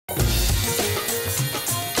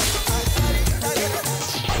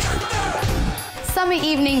summer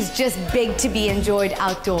evenings just beg to be enjoyed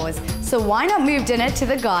outdoors. So why not move dinner to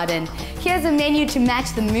the garden? Here's a menu to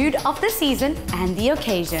match the mood of the season and the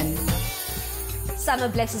occasion. Summer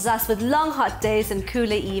blesses us with long hot days and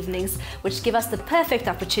cooler evenings, which give us the perfect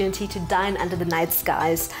opportunity to dine under the night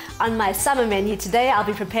skies. On my summer menu today, I'll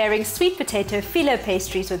be preparing sweet potato phyllo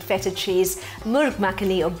pastries with feta cheese, murg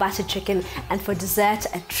makhani or butter chicken, and for dessert,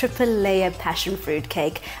 a triple layer passion fruit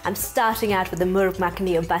cake. I'm starting out with the murg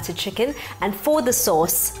makhani or butter chicken, and for the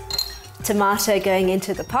sauce, tomato going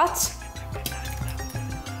into the pot.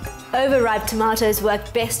 Overripe tomatoes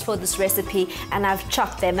work best for this recipe, and I've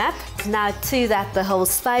chopped them up. Now to that, the whole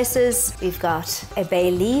spices. We've got a bay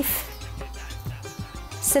leaf,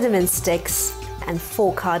 cinnamon sticks, and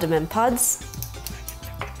 4 cardamom pods.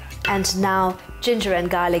 And now ginger and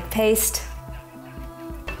garlic paste.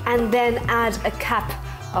 And then add a cup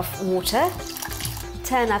of water.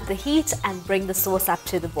 Turn up the heat and bring the sauce up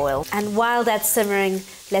to the boil. And while that's simmering,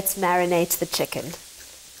 let's marinate the chicken.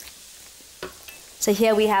 So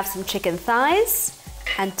here we have some chicken thighs,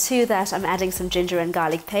 and to that I'm adding some ginger and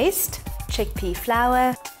garlic paste, chickpea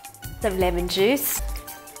flour, some lemon juice,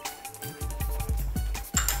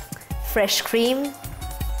 fresh cream,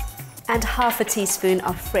 and half a teaspoon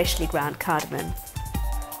of freshly ground cardamom.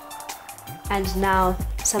 And now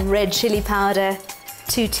some red chili powder,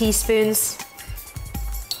 2 teaspoons,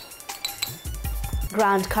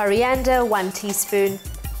 ground coriander, 1 teaspoon,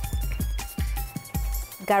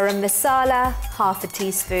 garam masala, half a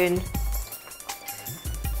teaspoon,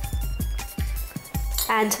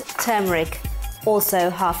 and turmeric, also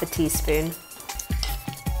half a teaspoon.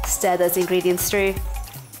 Stir those ingredients through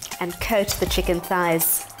and coat the chicken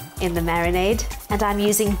thighs in the marinade. And I'm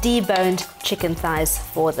using deboned chicken thighs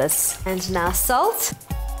for this. And now salt.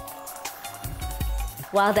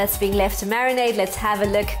 While that's being left to marinate, let's have a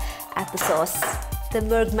look at the sauce. The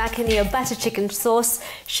murg makhani or butter chicken sauce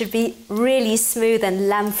should be really smooth and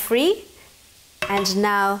lump-free. And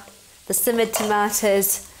now the simmered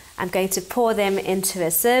tomatoes, I'm going to pour them into a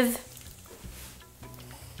sieve.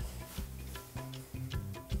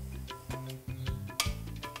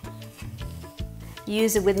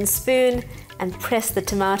 Use a wooden spoon and press the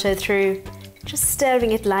tomato through, just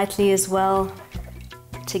stirring it lightly as well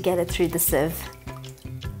to get it through the sieve.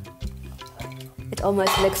 It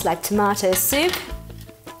almost looks like tomato soup.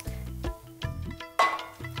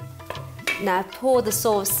 Now pour the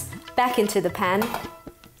sauce back into the pan.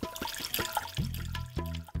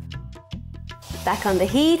 Back on the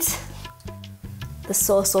heat. The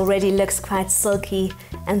sauce already looks quite silky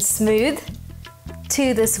and smooth.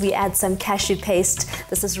 To this we add some cashew paste.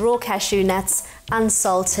 This is raw cashew nuts,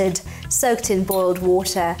 unsalted, soaked in boiled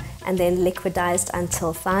water, and then liquidized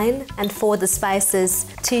until fine. And for the spices,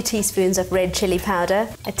 2 teaspoons of red chili powder,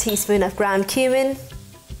 a teaspoon of ground cumin,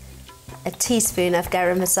 a teaspoon of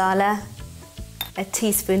garam masala, a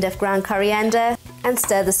teaspoon of ground coriander, and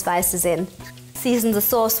stir the spices in. Season the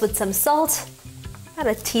sauce with some salt, about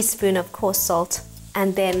a teaspoon of coarse salt,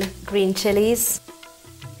 and then green chilies.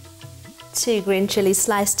 2 green chilies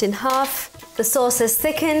sliced in half. The sauce is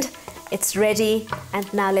thickened, it's ready,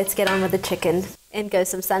 and now let's get on with the chicken. In goes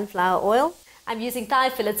some sunflower oil. I'm using thigh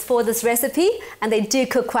fillets for this recipe, and they do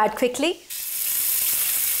cook quite quickly.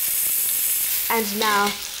 And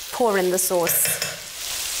now pour in the sauce.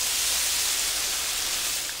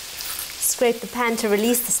 Scrape the pan to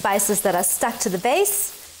release the spices that are stuck to the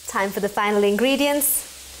base. Time for the final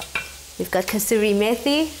ingredients. We've got kasuri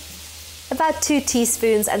methi, about 2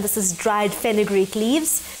 teaspoons, and this is dried fenugreek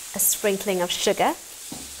leaves, a sprinkling of sugar,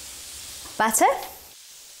 butter,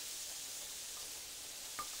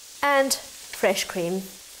 and fresh cream.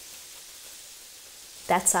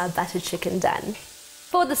 That's our butter chicken done.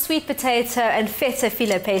 For the sweet potato and feta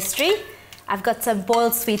phyllo pastry, I've got some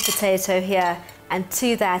boiled sweet potato here, and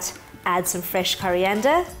to that add some fresh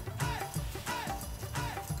coriander.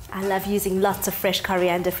 I love using lots of fresh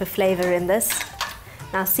coriander for flavor in this.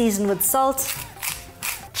 Now season with salt,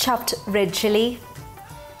 chopped red chili,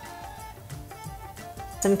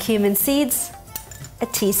 some cumin seeds, a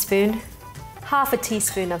teaspoon, half a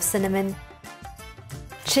teaspoon of cinnamon,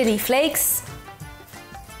 chili flakes,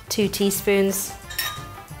 2 teaspoons,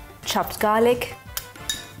 chopped garlic,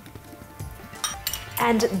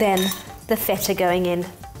 and then the feta going in.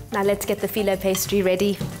 Now let's get the phyllo pastry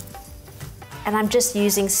ready. And I'm just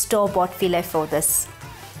using store-bought phyllo for this.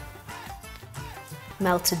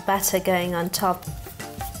 Melted butter going on top.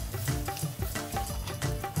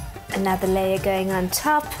 Another layer going on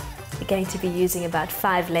top. We're going to be using about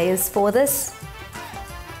 5 layers for this.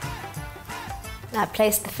 Now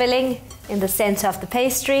place the filling in the center of the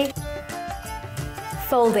pastry.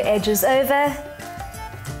 Fold the edges over.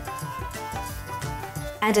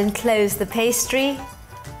 and enclose the pastry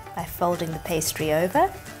by folding the pastry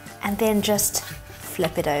over and then just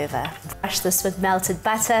flip it over. Brush this with melted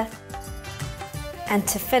butter, and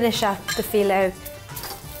to finish up the phyllo,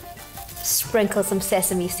 sprinkle some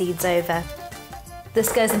sesame seeds over. This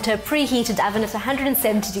goes into a preheated oven at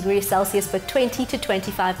 170 degrees Celsius for 20 to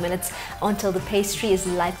 25 minutes until the pastry is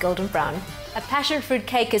light golden brown. A passion fruit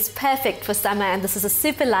cake is perfect for summer, and this is a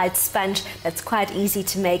super light sponge that's quite easy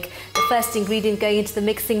to make. The first ingredient going into the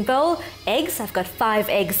mixing bowl, eggs. I've got 5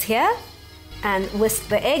 eggs here, and whisk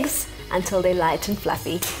the eggs until they're light and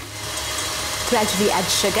fluffy. Gradually add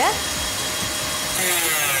sugar.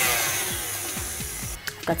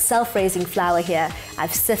 I've got self-raising flour here.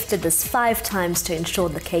 I've sifted this 5 times to ensure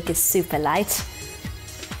the cake is super light.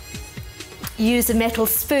 Use a metal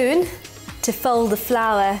spoon to fold the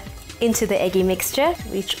flour into the eggy mixture.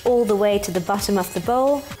 Reach all the way to the bottom of the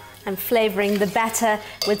bowl. I'm flavoring the batter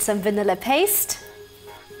with some vanilla paste.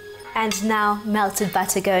 And now melted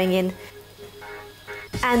butter going in.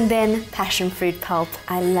 And then passion fruit pulp.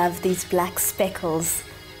 I love these black speckles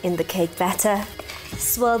in the cake batter.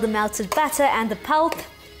 Swirl the melted butter and the pulp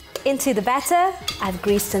into the batter. I've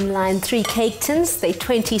greased and lined 3 cake tins. They're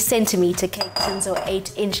 20 centimeter cake tins or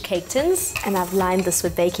 8-inch cake tins. And I've lined this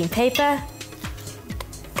with baking paper.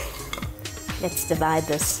 Let's divide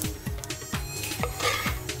this.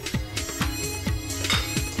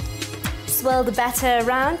 Swirl the batter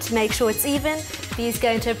around to make sure it's even. These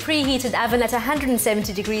go into a preheated oven at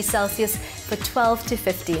 170 degrees Celsius for 12 to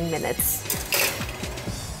 15 minutes.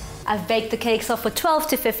 I've baked the cakes off for 12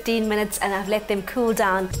 to 15 minutes and I've let them cool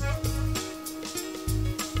down.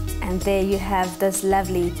 And there you have this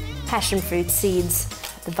lovely passion fruit seeds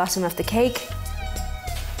at the bottom of the cake.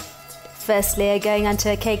 First layer going onto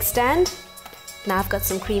a cake stand. Now I've got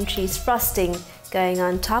some cream cheese frosting going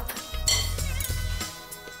on top.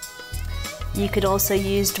 You could also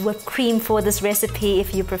use whipped cream for this recipe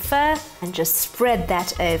if you prefer, and just spread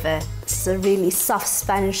that over. This is a really soft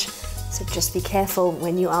sponge, so just be careful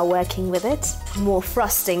when you are working with it. More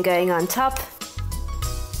frosting going on top.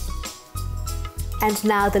 And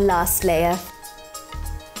now the last layer.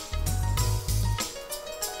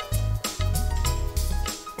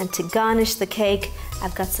 And to garnish the cake,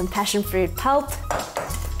 I've got some passion fruit pulp.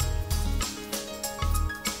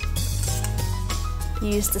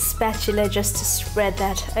 Use the spatula just to spread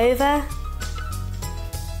that over.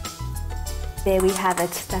 There we have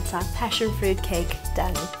it. That's our passion fruit cake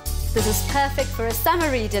done. This is perfect for a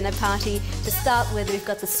summery dinner party. To start with, we've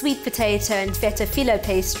got the sweet potato and feta phyllo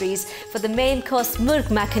pastries. For the main course, murg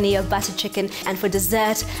makhani of butter chicken. And for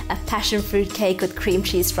dessert, a passion fruit cake with cream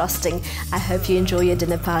cheese frosting. I hope you enjoy your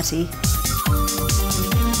dinner party.